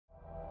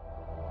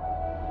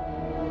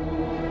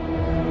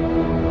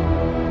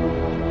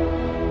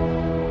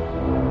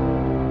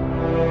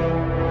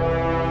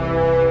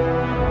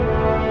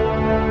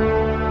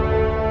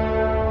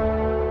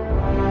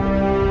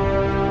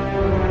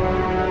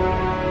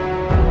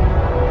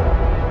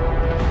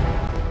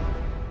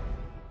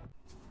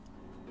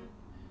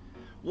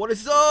What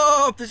is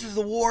up? This is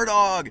the War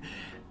Dog,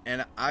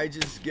 and I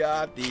just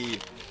got the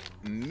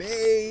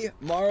May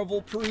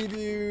Marvel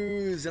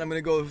previews, and I'm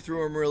gonna go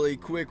through them really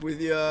quick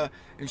with you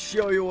and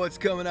show you what's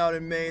coming out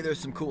in May. There's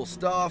some cool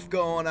stuff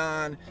going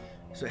on,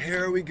 so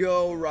here we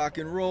go, rock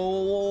and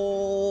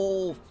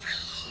roll.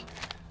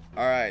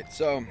 All right,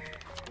 so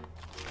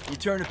you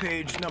turn to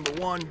page number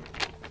 1,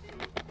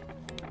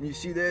 and you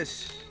see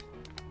this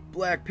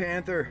Black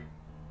Panther.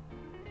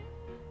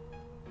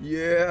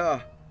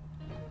 Yeah,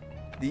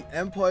 the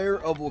Empire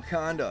of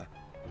Wakanda.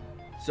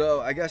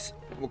 So I guess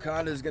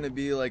Wakanda is going to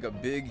be like a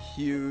big,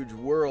 huge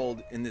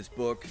world in this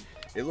book.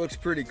 It looks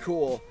pretty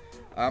cool.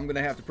 I'm going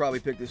to have to probably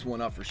pick this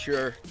one up for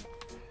sure.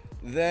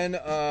 Then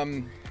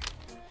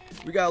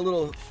we got a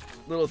little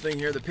thing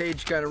here. The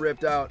page kind of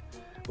ripped out,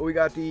 but we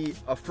got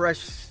a fresh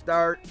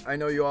start. I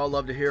know you all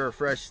love to hear a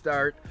fresh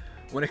start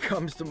when it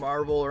comes to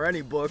Marvel or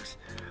any books.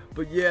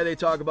 But yeah, they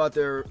talk about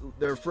their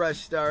fresh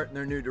start and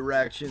their new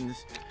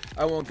directions.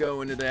 I won't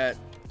go into that.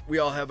 We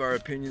all have our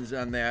opinions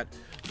on that.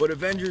 But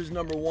Avengers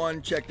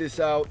 #1, check this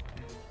out.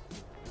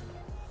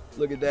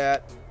 Look at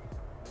that.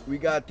 We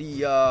got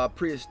the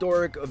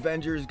prehistoric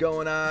Avengers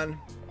going on.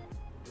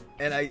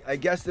 And I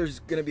guess there's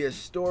going to be a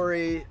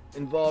story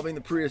involving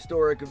the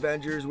prehistoric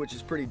Avengers, which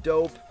is pretty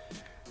dope.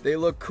 They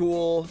look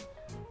cool.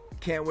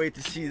 Can't wait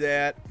to see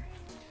that.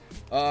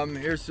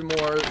 Here's some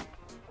more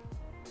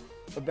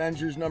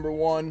Avengers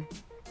 #1.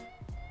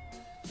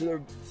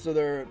 So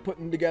they're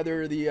putting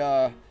together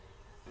the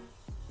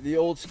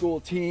old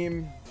school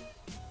team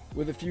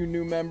with a few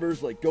new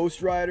members like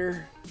Ghost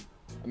Rider.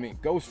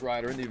 Ghost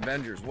Rider and the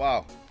Avengers.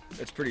 Wow,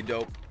 that's pretty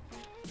dope.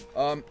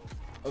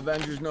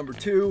 Avengers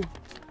 #2.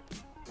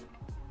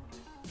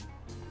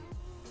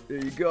 There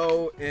you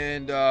go.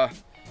 And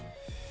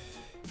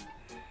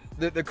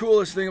the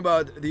coolest thing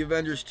about the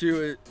Avengers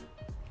 2 is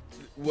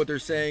what they're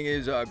saying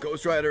is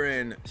Ghost Rider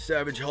and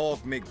Savage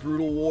Hulk make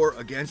brutal war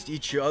against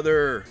each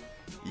other.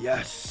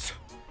 Yes.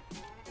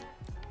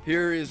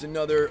 Here is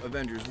another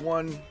Avengers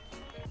 1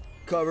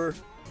 cover.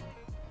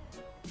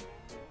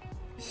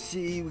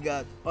 See, we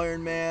got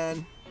Iron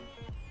Man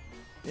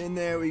in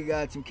there. We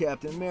got some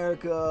Captain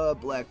America,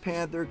 Black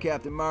Panther,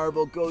 Captain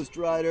Marvel, Ghost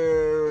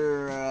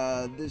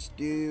Rider, this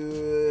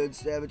dude,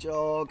 Savage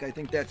Hulk. I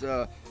think that's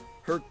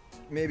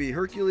maybe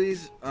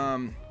Hercules.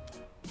 Then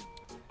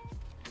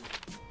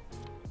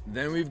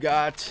we've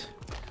got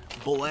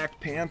Black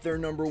Panther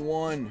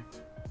 #1.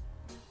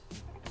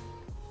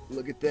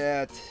 Look at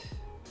that.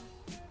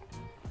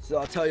 So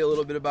I'll tell you a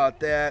little bit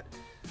about that.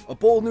 A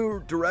bold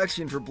new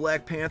direction for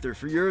Black Panther.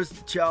 For years,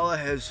 T'Challa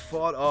has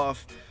fought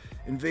off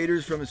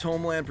invaders from his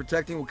homeland,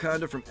 protecting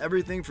Wakanda from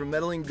everything from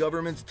meddling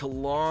governments to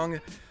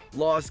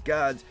long-lost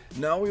gods.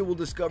 Now we will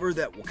discover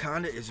that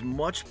Wakanda is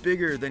much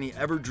bigger than he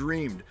ever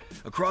dreamed.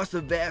 Across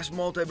the vast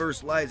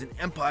multiverse lies an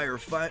empire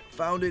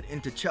founded in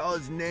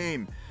T'Challa's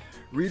name.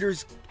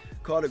 Readers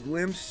caught a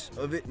glimpse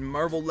of it in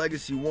Marvel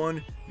Legacy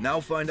 1. Now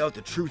find out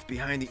the truth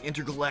behind the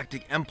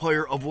intergalactic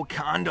empire of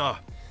Wakanda.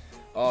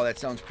 Oh, that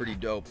sounds pretty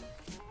dope.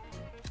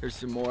 Here's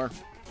some more.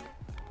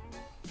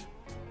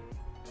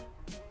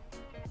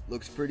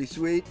 Looks pretty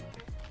sweet.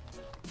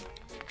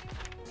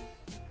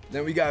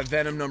 Then we got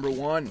Venom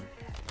 #1.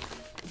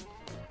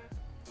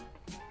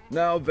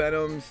 Now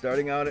Venom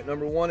starting out at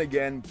 #1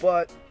 again,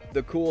 but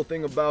the cool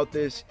thing about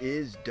this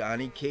is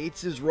Donny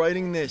Cates is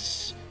writing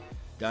this.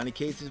 Donny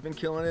Cates has been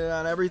killing it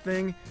on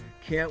everything.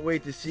 Can't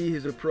wait to see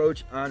his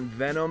approach on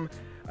Venom.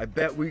 I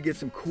bet we get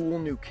some cool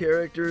new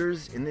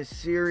characters in this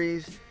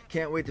series.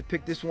 Can't wait to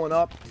pick this one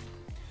up.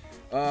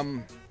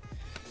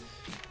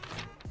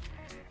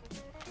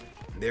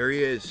 There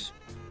he is.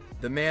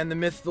 The man, the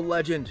myth, the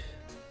legend.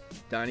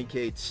 Donny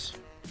Cates.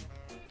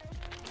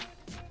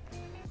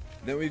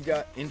 Then we've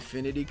got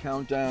Infinity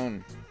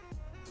Countdown.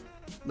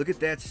 Look at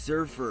that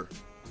surfer.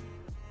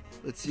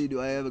 Let's see, do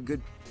I have a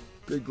good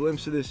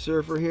glimpse of this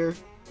surfer here?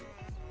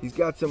 He's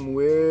got some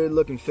weird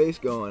looking face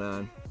going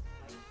on.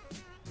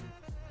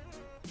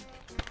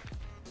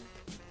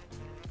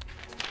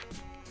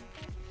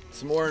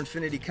 Some more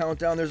Infinity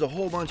Countdown. There's a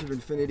whole bunch of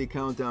Infinity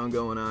Countdown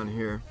going on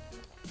here.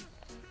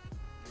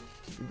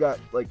 We've got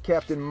like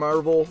Captain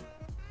Marvel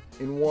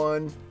in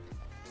one.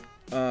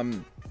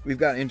 We've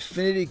got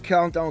Infinity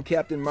Countdown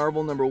Captain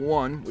Marvel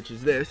 #1, which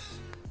is this.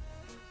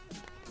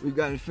 We've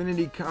got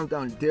Infinity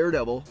Countdown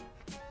Daredevil,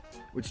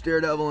 which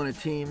Daredevil and a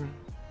team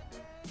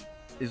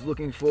is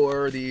looking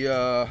for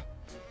they're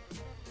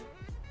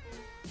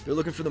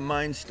looking for the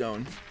Mind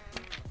Stone.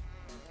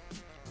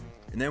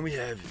 And then we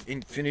have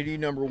Infinity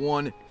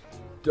 #1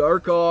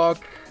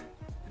 Darkhawk.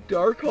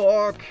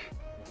 Darkhawk.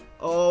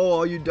 Oh,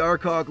 all you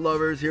Darkhawk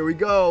lovers, here we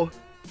go.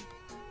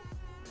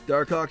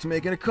 Darkhawk's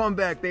making a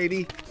comeback,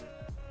 baby.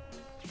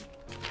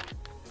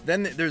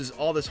 Then there's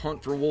all this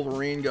hunt for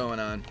Wolverine going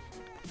on.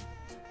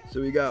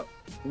 So we got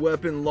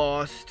Weapon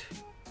Lost.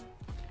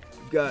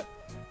 We've got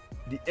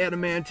the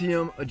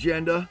Adamantium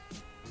Agenda.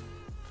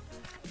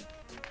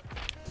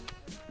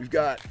 We've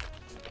got,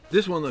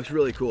 this one looks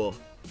really cool.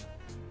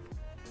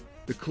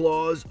 The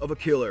Claws of a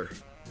Killer.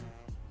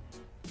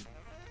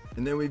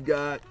 And then we've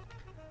got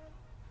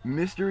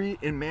Mystery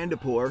in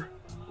Mandapore,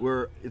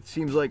 where it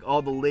seems like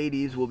all the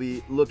ladies will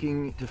be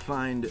looking to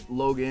find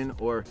Logan,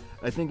 or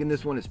I think in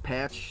this one it's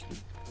Patch.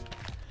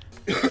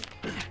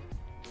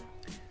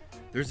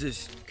 There's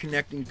this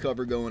connecting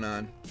cover going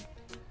on.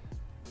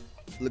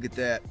 Look at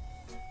that.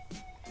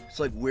 It's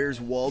like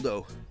Where's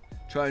Waldo?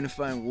 Trying to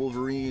find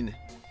Wolverine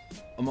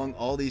among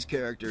all these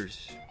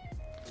characters.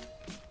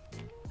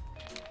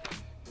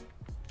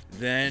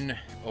 Then,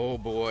 oh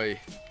boy,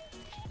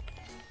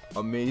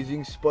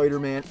 Amazing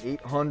Spider-Man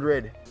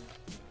 800.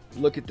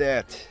 Look at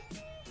that.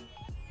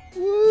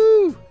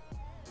 Woo!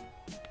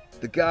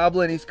 The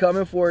Goblin, he's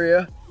coming for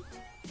you.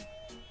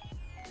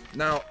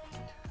 Now,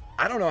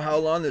 I don't know how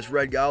long this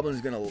Red Goblin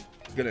is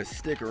gonna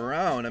stick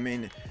around. I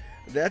mean,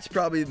 that's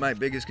probably my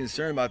biggest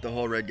concern about the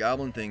whole Red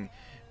Goblin thing,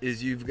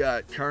 is you've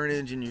got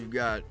Carnage and you've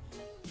got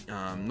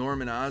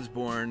Norman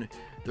Osborn.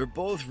 They're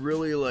both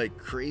really like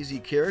crazy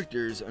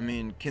characters. I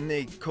mean, can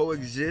they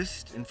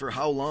coexist, and for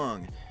how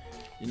long?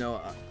 You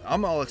know,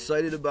 I'm all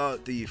excited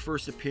about the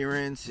first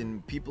appearance,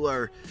 and people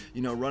are,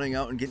 you know, running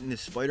out and getting this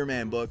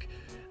Spider-Man book.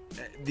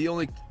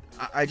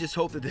 I just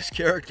hope that this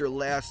character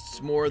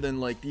lasts more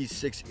than like these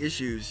 6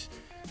 issues.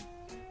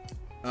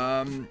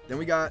 Then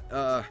we got,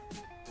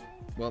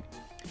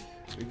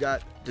 we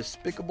got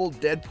Despicable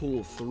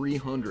Deadpool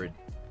 300.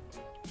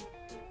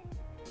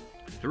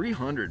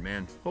 300,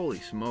 man. Holy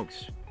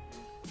smokes.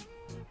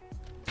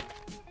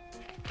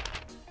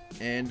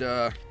 And,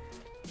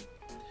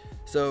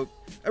 so,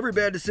 every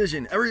bad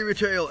decision, every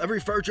betrayal, every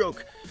fart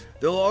joke,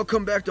 they'll all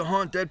come back to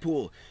haunt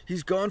Deadpool.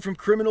 He's gone from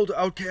criminal to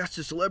outcast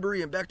to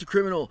celebrity and back to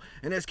criminal.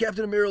 And as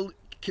Captain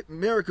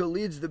America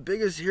leads the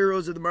biggest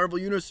heroes of the Marvel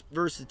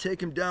Universe to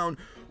take him down,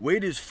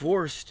 Wade is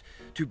forced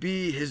to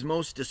be his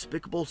most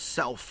despicable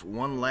self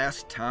one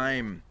last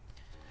time.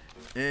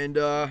 And,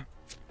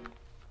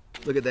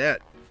 look at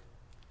that.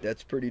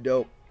 That's pretty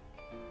dope.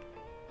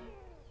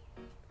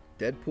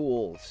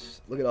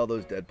 Deadpools. Look at all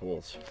those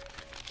Deadpools.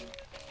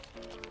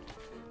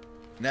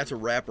 And that's a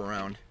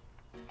wraparound.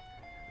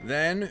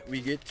 Then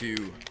we get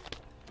to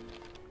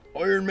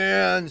Iron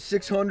Man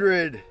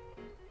 600.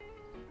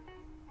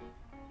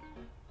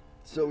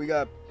 So we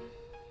got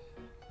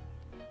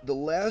The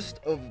Last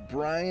of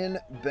Brian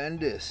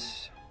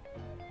Bendis.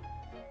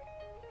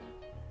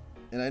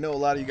 And I know a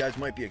lot of you guys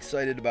might be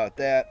excited about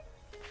that.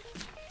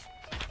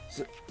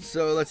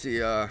 So let's see.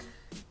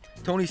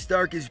 Tony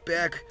Stark is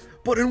back,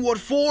 but in what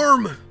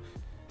form?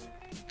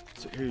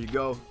 So here you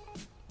go.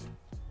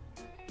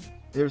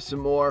 Here's some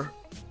more.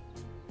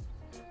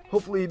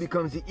 Hopefully he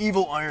becomes the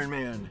evil Iron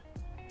Man.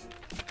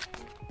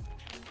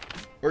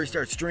 Or he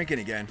starts drinking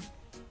again.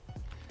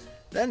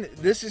 Then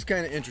this is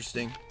kind of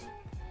interesting.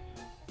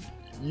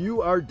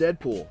 You are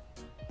Deadpool.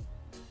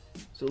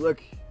 So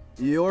look,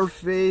 your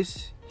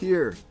face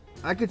here.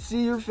 I could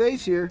see your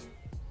face here.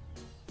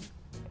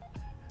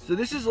 So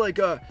this is like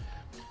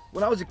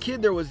when I was a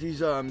kid, there was these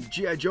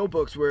G.I. Joe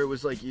books where it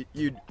was like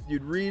you'd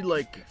read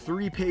like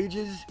 3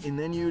 pages, and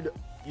then you'd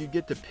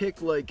get to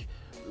pick like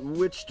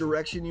which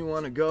direction you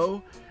want to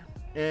go.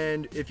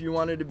 And if you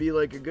wanted to be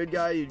like a good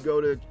guy, you'd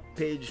go to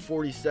page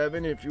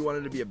 47. And if you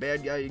wanted to be a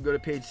bad guy, you'd go to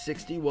page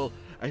 60. Well,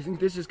 I think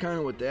this is kind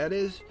of what that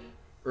is,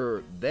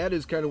 or that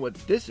is kind of what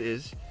this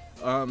is.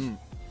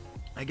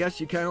 I guess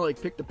you kind of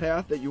like pick the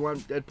path that you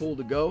want Deadpool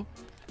to go.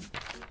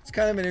 It's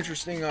kind of an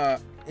interesting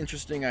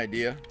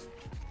idea.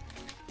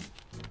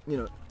 You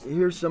know,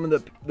 here's some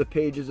of the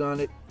pages on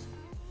it.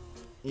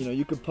 You know,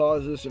 you could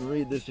pause this and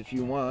read this if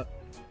you want.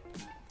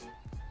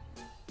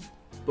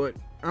 But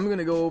I'm going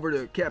to go over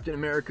to Captain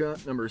America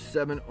number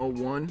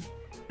 701.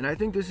 And I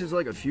think this is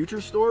like a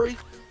future story.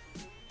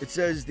 It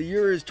says, the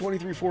year is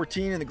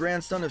 2314 and the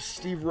grandson of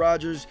Steve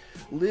Rogers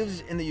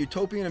lives in the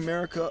utopian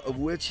America of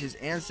which his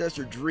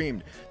ancestor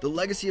dreamed. The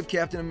legacy of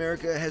Captain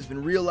America has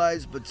been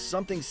realized, but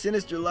something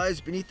sinister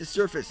lies beneath the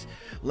surface.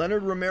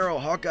 Leonard Romero,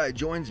 Hawkeye,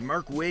 joins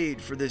Mark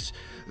Waid for this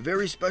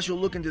very special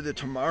look into the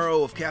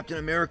tomorrow of Captain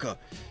America,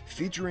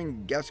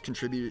 featuring guest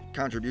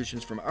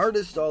contributions from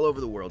artists all over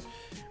the world.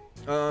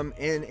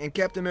 And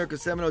Captain America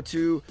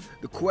 702,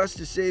 the quest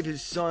to save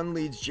his son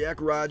leads Jack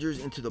Rogers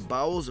into the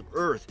bowels of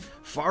Earth,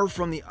 far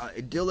from the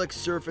idyllic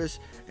surface,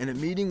 and a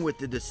meeting with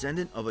the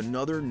descendant of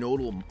another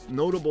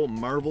notable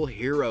Marvel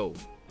hero.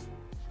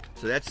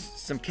 So that's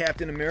some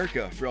Captain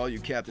America for all you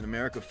Captain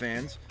America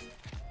fans.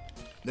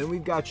 Then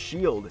we've got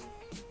S.H.I.E.L.D.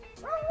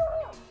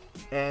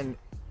 And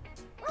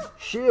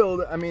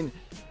S.H.I.E.L.D., I mean,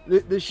 the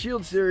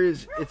S.H.I.E.L.D.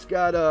 series, it's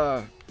got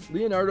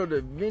Leonardo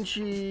da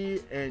Vinci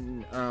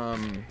and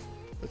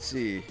let's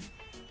see.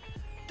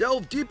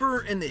 Delve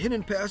deeper in the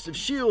hidden past of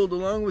S.H.I.E.L.D.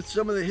 along with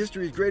some of the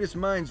history's greatest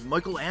minds.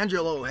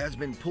 Michelangelo has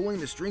been pulling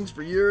the strings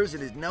for years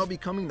and is now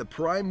becoming the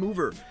prime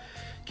mover.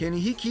 Can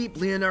he keep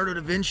Leonardo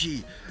da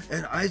Vinci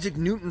and Isaac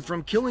Newton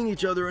from killing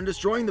each other and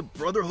destroying the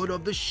Brotherhood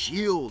of the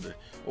S.H.I.E.L.D.?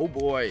 Oh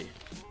boy.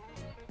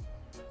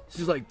 This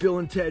is like Bill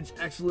and Ted's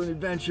Excellent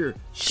Adventure,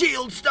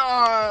 S.H.I.E.L.D.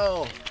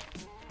 style!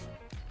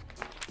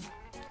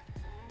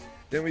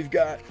 Then we've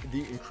got the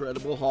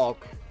Incredible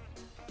Hulk,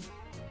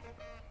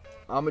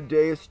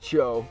 Amadeus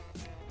Cho,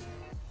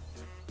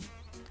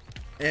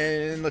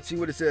 And let's see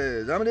what it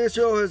says. Amadeus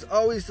Cho has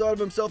always thought of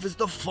himself as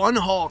the fun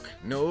Hulk.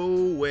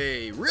 No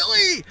way.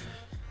 Really?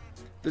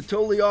 The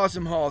totally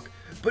awesome Hulk.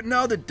 But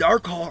now the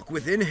Dark Hulk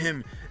within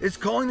him is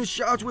calling the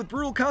shots with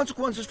brutal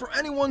consequences for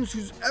anyone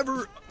who's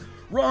ever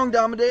wronged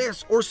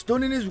Amadeus or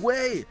stood in his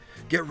way.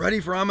 Get ready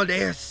for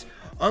Amadeus,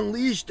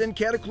 unleashed and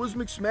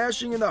cataclysmic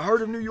smashing in the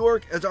heart of New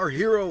York as our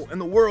hero and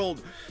the world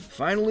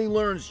finally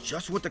learns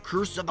just what the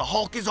curse of the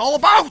Hulk is all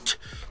about.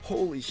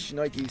 Holy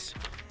shnikes.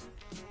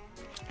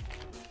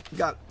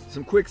 Got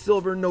some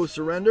Quicksilver, No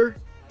Surrender.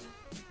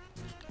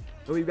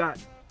 So we've got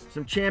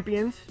some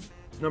Champions,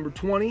 number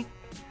 20.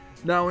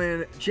 Now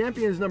in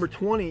Champions number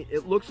 20,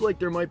 it looks like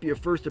there might be a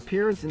first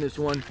appearance in this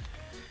one.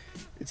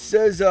 It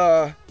says,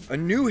 a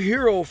new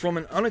hero from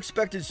an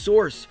unexpected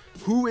source.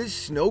 Who is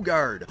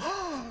Snowguard?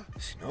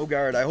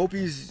 Snowguard. I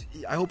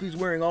hope he's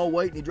wearing all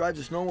white and he drives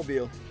a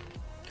snowmobile.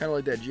 Kind of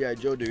like that G.I.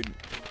 Joe dude.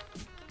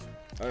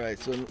 Alright,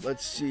 so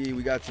let's see.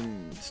 We got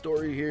some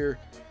story here.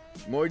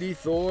 Mighty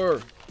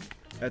Thor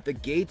at the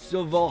gates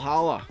of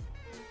Valhalla.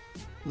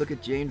 Look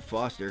at Jane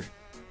Foster.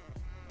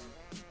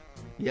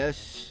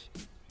 Yes,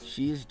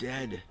 she is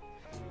dead.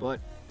 But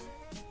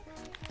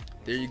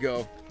there you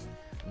go.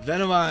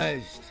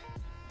 Venomized.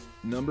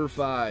 Number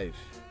 5.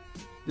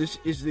 This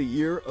is the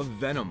year of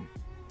Venom.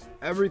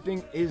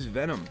 Everything is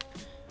Venom.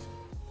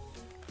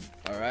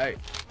 Alright.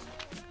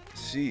 Let's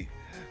see.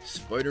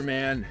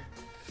 Spider-Man.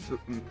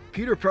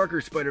 Peter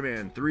Parker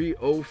Spider-Man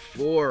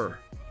 304.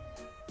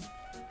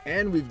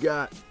 And we've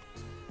got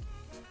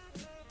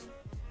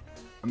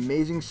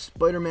Amazing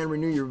Spider-Man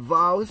Renew Your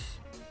Vows.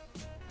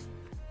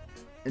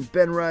 And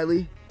Ben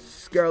Reilly,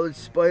 Scarlet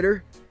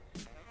Spider.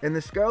 And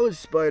the Scarlet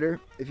Spider,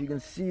 if you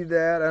can see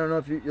that, I don't know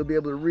if you'll be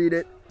able to read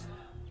it,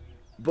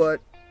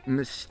 but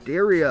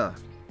Mysteria.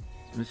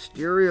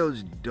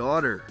 Mysterio's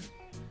daughter.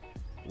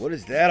 What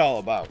is that all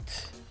about?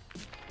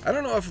 I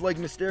don't know if like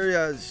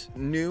Mysteria is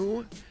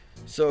new,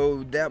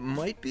 so that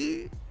might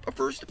be a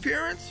first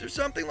appearance or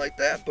something like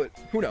that, but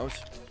who knows?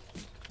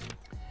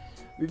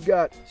 We've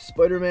got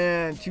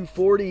Spider-Man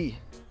 240.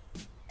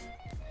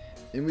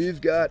 And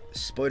we've got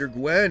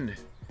Spider-Gwen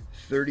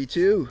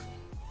 32.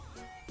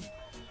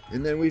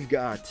 And then we've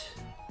got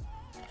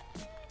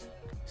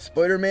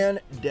Spider-Man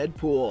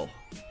Deadpool.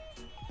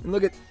 And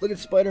look at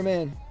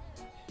Spider-Man.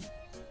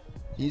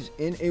 He's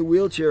in a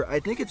wheelchair. I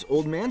think it's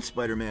Old Man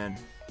Spider-Man.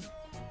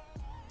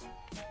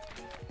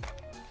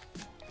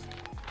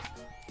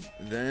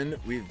 Then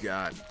we've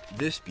got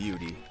this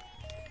beauty.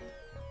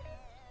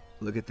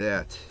 Look at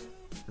that.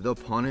 The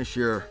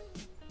Punisher.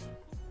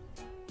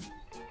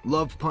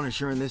 Love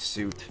Punisher in this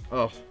suit.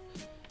 Oh.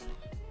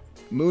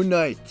 Moon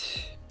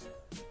Knight.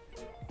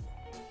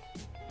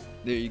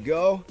 There you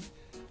go.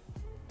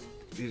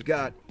 We've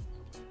got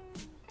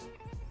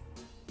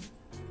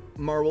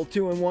Marvel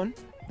 2-in-1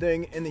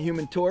 thing and the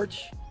Human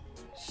Torch.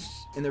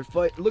 And they're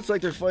it looks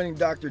like they're fighting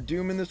Doctor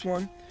Doom in this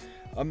one.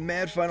 A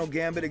mad final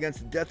gambit against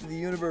the death of the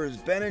universe.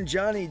 Ben and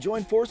Johnny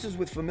join forces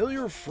with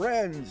familiar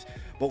friends.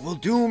 But will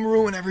Doom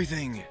ruin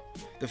everything?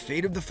 The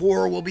fate of the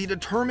Four will be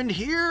determined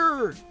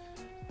here.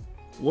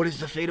 What is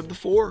the fate of the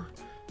Four?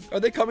 Are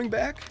they coming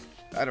back?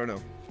 I don't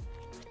know.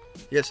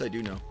 Yes, I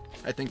do know.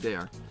 I think they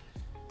are.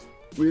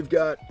 We've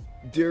got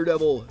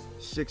Daredevil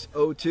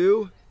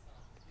 602.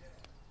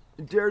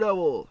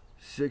 Daredevil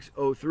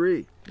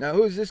 603. Now,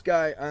 who's this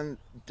guy on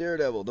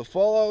Daredevil? The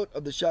fallout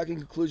of the shocking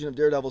conclusion of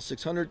Daredevil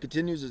 600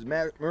 continues as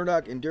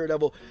Murdock and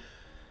Daredevil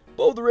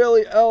both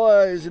rally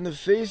allies in the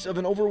face of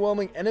an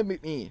overwhelming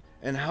enemy.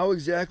 And how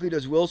exactly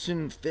does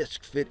Wilson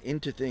Fisk fit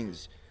into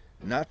things?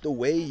 Not the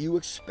way you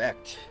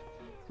expect.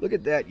 Look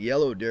at that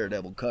yellow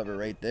Daredevil cover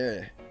right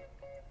there.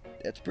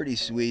 That's pretty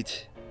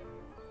sweet.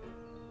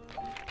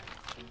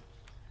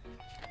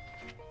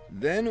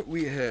 Then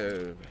we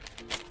have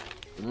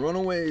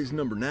Runaways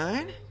number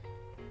 9.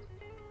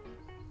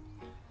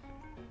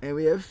 And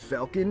we have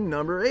Falcon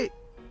number 8.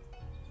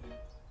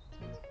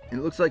 And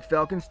it looks like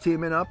Falcon's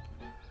teaming up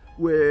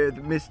with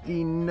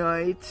Misty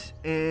Knight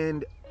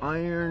and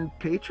Iron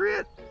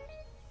Patriot.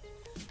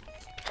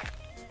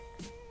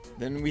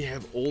 Then we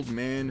have Old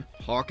Man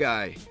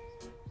Hawkeye.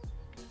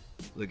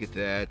 Look at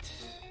that.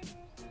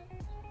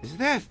 Is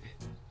that...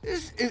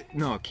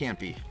 No, it can't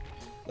be.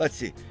 Let's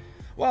see.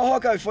 While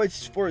Hawkeye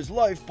fights for his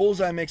life,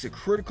 Bullseye makes a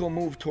critical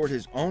move toward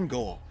his own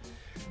goal.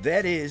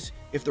 That is,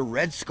 if the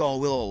Red Skull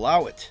will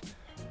allow it.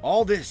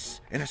 All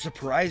this in a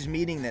surprise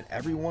meeting that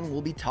everyone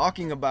will be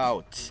talking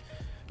about.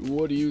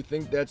 What do you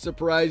think that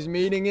surprise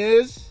meeting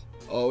is?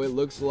 Oh, it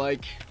looks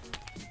like...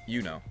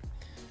 You know.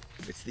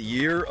 It's the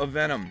year of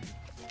Venom.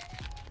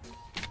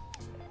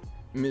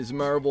 Ms.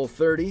 Marvel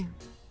 30.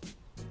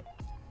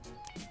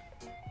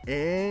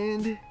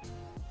 And...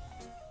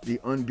 the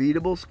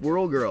unbeatable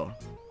Squirrel Girl.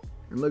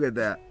 And look at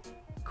that.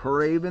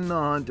 Kraven the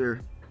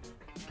Hunter.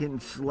 Getting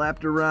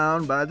slapped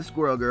around by the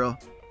Squirrel Girl.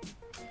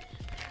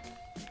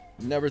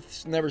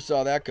 Never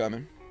saw that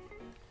coming.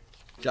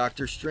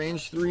 Doctor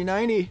Strange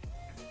 390.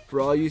 For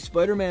all you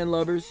Spider-Man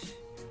lovers.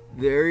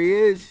 There he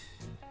is.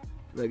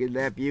 Look at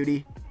that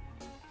beauty.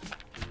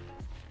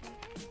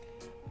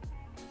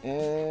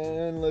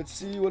 And let's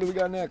see, what do we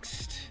got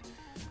next?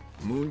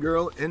 Moon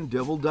Girl and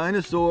Devil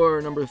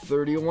Dinosaur, number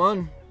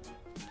 31.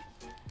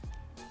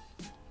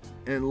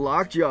 And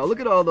Lockjaw. Look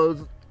at all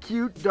those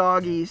cute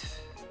doggies.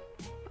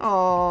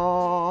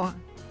 Aww.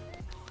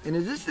 And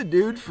is this the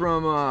dude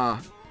from,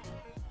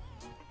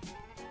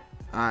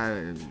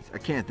 I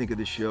can't think of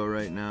the show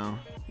right now.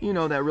 You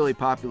know, that really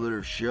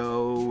popular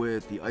show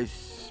with the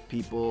ice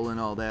people and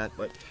all that.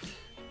 But,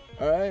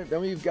 alright,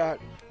 then we've got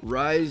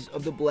Rise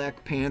of the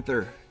Black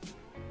Panther.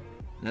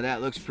 Now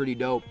that looks pretty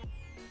dope.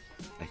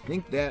 I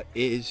think that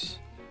is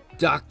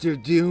Doctor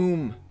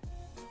Doom.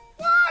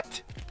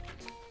 What?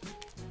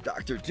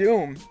 Doctor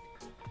Doom?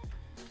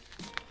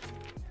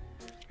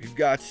 We've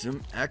got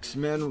some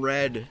X-Men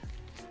Red.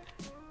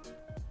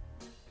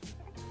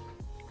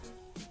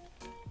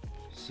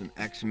 Some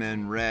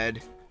X-Men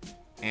Red.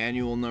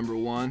 Annual number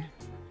 1.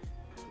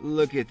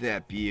 Look at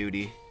that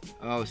beauty.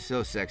 Oh,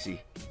 so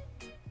sexy.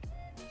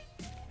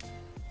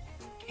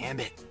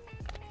 Gambit.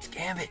 It's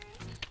Gambit.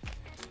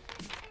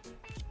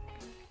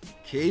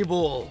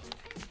 Cable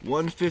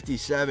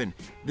 157.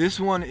 This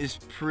one is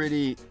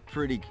pretty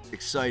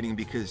exciting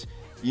because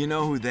you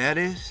know who that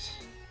is?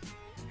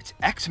 It's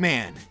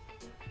X-Man.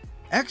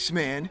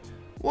 X-Man?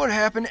 What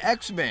happened to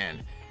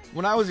X-Man?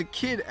 When I was a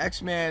kid,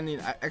 X-Man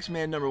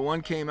number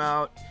 1 came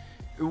out.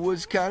 It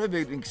was kind of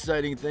an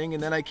exciting thing,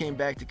 and then I came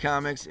back to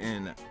comics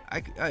and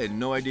I had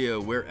no idea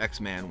where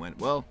X-Man went.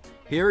 Well,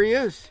 here he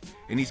is,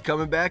 and he's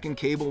coming back in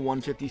Cable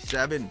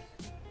 157.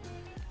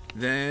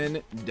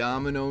 Then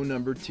Domino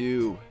number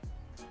 2.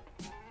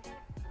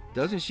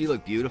 Doesn't she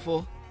look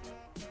beautiful?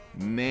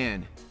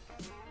 Man,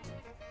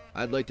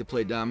 I'd like to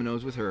play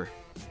dominoes with her.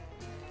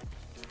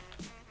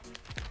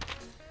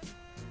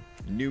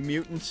 New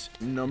Mutants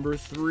number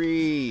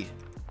 3.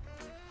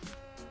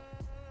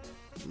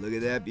 Look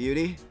at that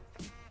beauty.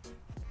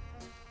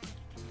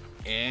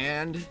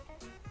 And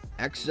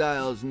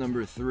Exiles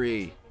number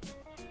 3.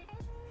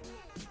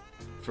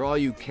 For all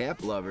you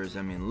Cap lovers,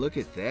 I mean, look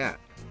at that.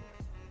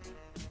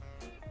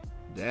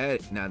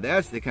 Now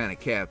that's the kind of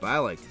Cap I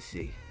like to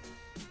see.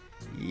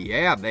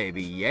 Yeah,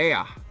 baby,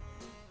 yeah.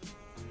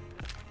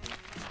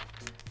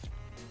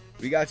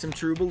 We got some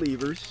True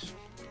Believers.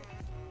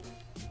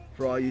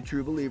 For all you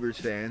True Believers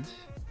fans.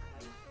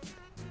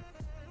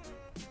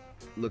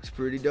 Looks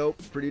pretty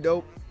dope, pretty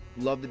dope.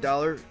 Love the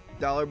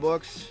dollar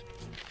books.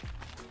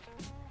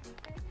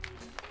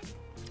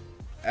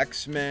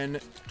 X-Men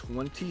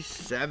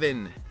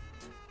 27.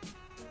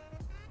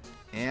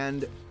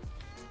 And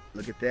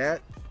look at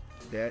that.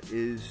 That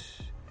is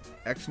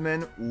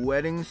X-Men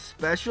Wedding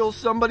Special.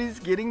 Somebody's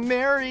getting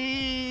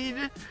married.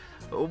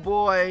 Oh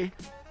boy.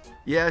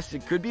 Yes,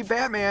 it could be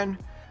Batman,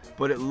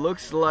 but it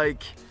looks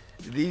like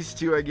these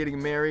two are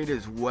getting married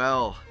as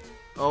well.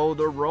 Oh,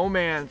 the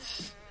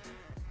romance.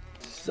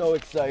 So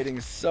exciting,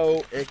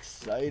 so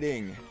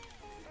exciting.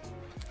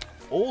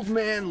 Old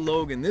Man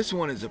Logan. This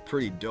one is a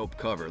pretty dope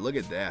cover. Look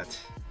at that.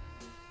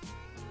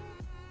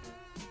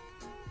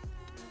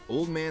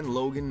 Old Man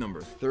Logan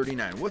number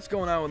 39. What's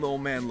going on with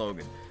Old Man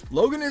Logan?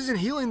 Logan isn't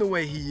healing the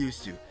way he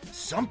used to.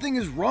 Something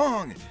is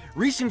wrong.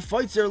 Recent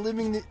fights are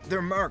leaving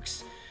their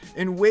marks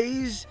in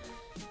ways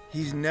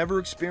he's never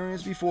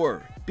experienced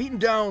before. Beaten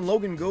down,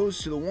 Logan goes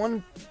to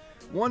the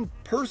one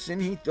person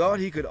he thought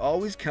he could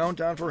always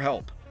count on for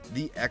help,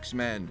 the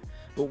X-Men.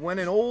 But when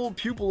an old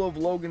pupil of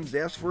Logan's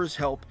asks for his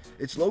help,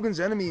 it's Logan's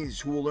enemies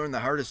who will learn the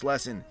hardest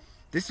lesson.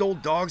 This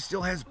old dog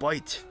still has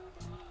bite.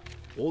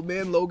 Old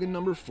Man Logan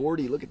number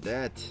 40. Look at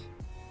that.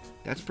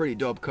 That's pretty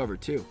dope cover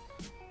too.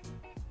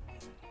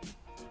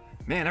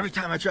 Man, every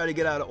time I try to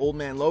get out of Old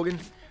Man Logan,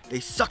 they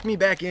suck me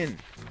back in.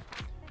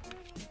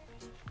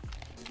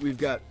 We've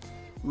got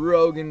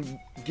Rogue and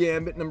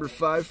Gambit number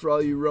 5 for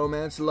all you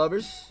romance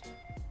lovers.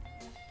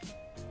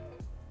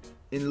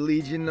 In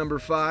Legion number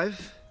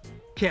 5.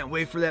 Can't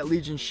wait for that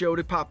Legion show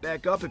to pop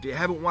back up. If you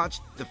haven't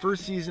watched the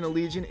first season of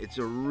Legion, it's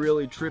a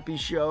really trippy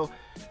show.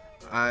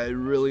 I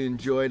really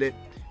enjoyed it,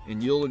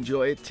 and you'll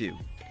enjoy it too,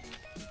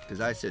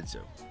 because I said so.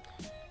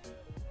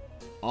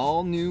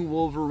 All New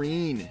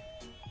Wolverine.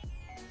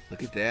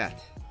 Look at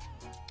that.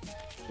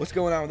 What's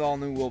going on with All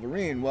New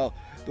Wolverine? Well,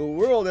 the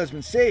world has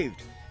been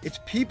saved. Its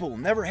people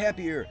never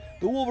happier.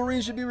 The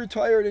Wolverine should be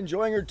retired,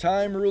 enjoying her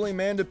time ruling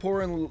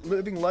Mandapore and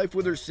living life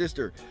with her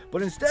sister.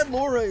 But instead,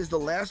 Laura is the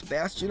last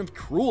bastion of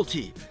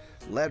cruelty.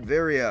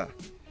 Latveria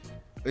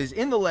is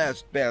in the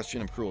last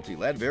bastion of cruelty.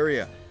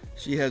 Latveria.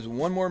 She has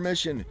one more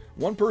mission.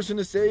 One person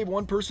to save,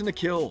 one person to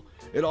kill.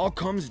 It all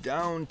comes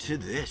down to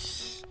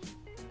this.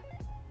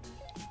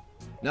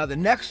 Now, the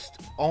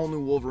next all-new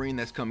Wolverine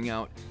that's coming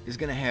out is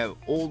going to have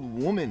old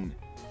woman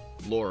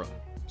Laura.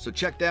 So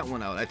check that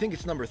one out. I think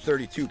it's number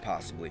 32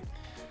 possibly.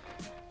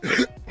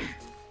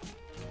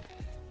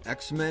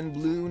 X-Men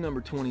Blue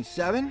number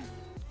 27.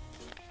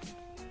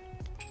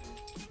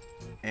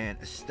 And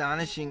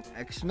Astonishing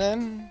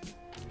X-Men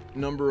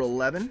number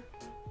 11.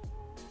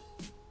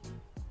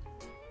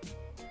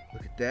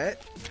 Look at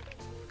that.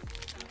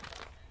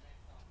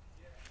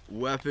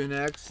 Weapon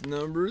X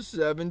number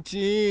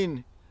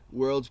 17.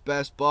 World's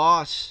Best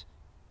Boss.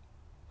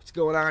 What's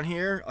going on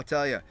here? I'll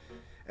tell you.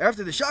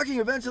 After the shocking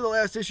events of the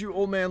last issue,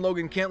 Old Man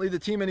Logan can't lead the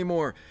team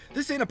anymore.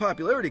 This ain't a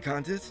popularity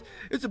contest.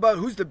 It's about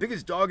who's the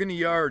biggest dog in the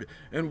yard,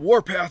 and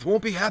Warpath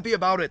won't be happy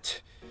about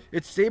it.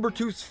 It's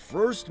Sabretooth's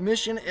first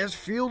mission as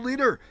field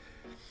leader.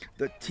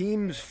 The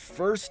team's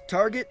first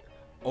target,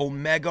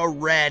 Omega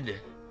Red.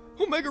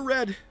 Omega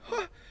Red!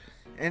 Huh.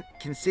 And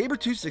can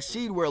Sabretooth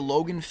succeed where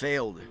Logan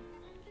failed?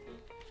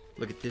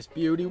 Look at this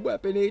beauty,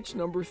 Weapon H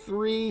number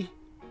 3.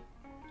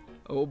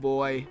 Oh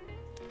boy.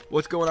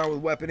 What's going on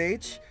with Weapon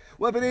H?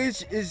 Weapon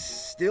H is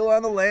still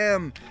on the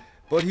lam,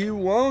 but he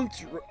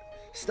won't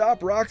stop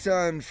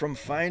Roxxon from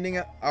finding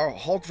our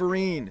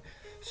Hulkverine.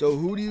 So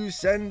who do you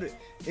send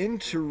in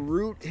to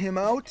root him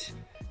out?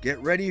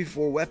 Get ready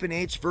for Weapon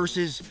H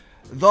versus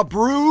the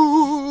Brood.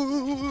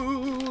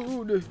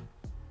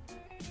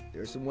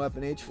 There's some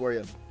Weapon H for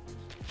you.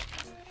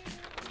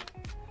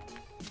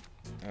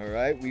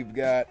 Alright, we've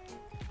got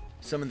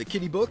some of the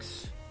kitty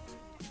books.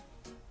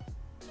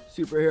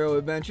 Superhero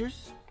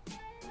Adventures.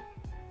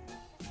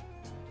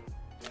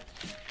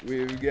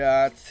 We've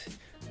got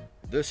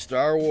the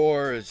Star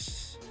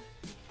Wars.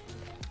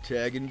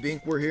 Tag and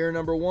Bink, we're here,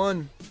 number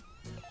 1.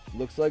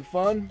 Looks like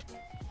fun.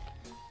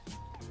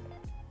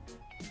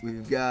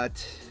 We've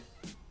got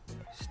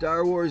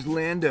Star Wars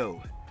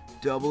Lando,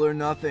 Double or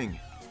Nothing.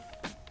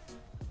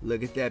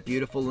 Look at that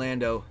beautiful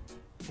Lando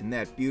and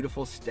that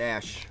beautiful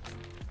stash.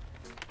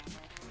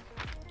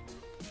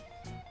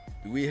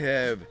 We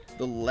have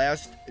The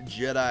Last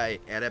Jedi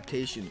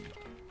adaptation.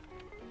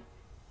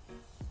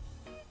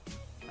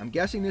 I'm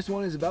guessing this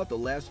one is about The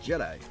Last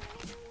Jedi.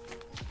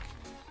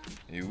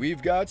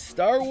 We've got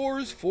Star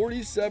Wars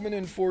 47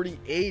 and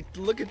 48.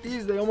 Look at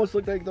these. They almost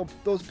look like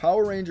those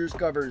Power Rangers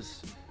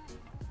covers.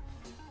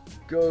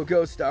 Go,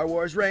 go, Star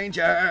Wars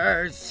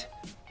Rangers!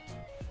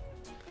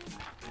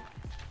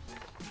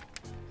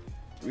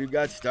 We've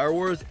got Star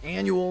Wars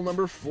Annual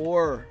number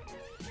 4.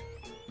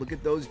 Look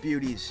at those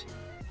beauties.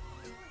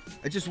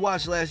 I just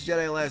watched Last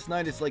Jedi last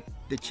night. It's like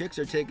the chicks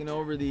are taking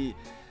over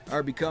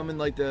are becoming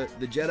like the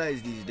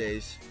Jedis these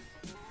days.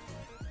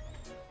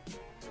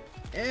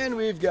 And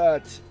we've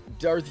got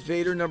Darth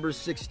Vader number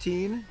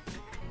 16.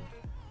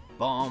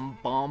 Bom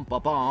bom ba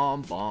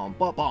bom bom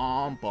ba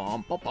bom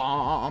bom ba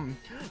bom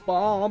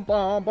bom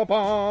bom ba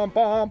bom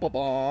bom ba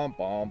bom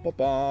bom ba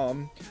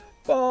bom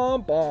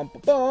bom bom ba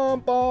bom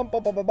bom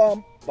ba bom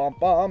bom bom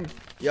bom.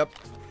 Yep,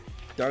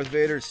 Darth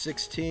Vader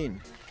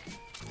 16.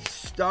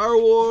 Star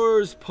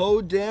Wars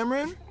Poe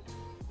Dameron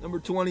number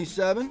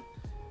 27.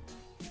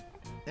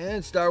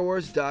 And Star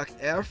Wars Doc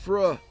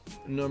Aphra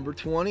number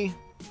 20.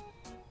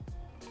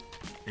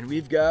 And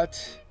we've got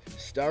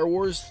Star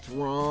Wars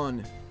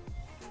Thrawn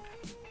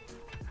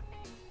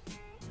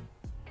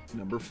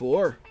number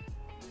 4.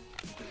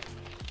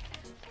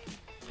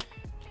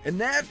 And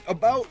that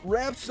about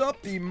wraps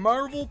up the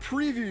Marvel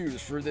previews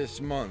for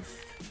this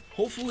month.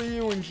 Hopefully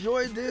you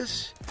enjoyed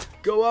this.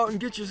 Go out and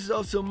get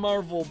yourself some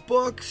Marvel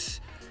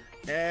books.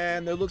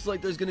 And there looks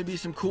like there's going to be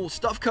some cool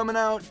stuff coming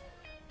out.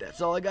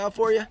 That's all I got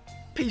for you.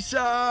 Peace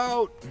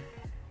out.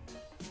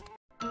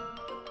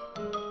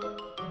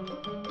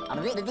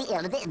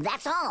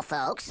 That's all,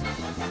 folks.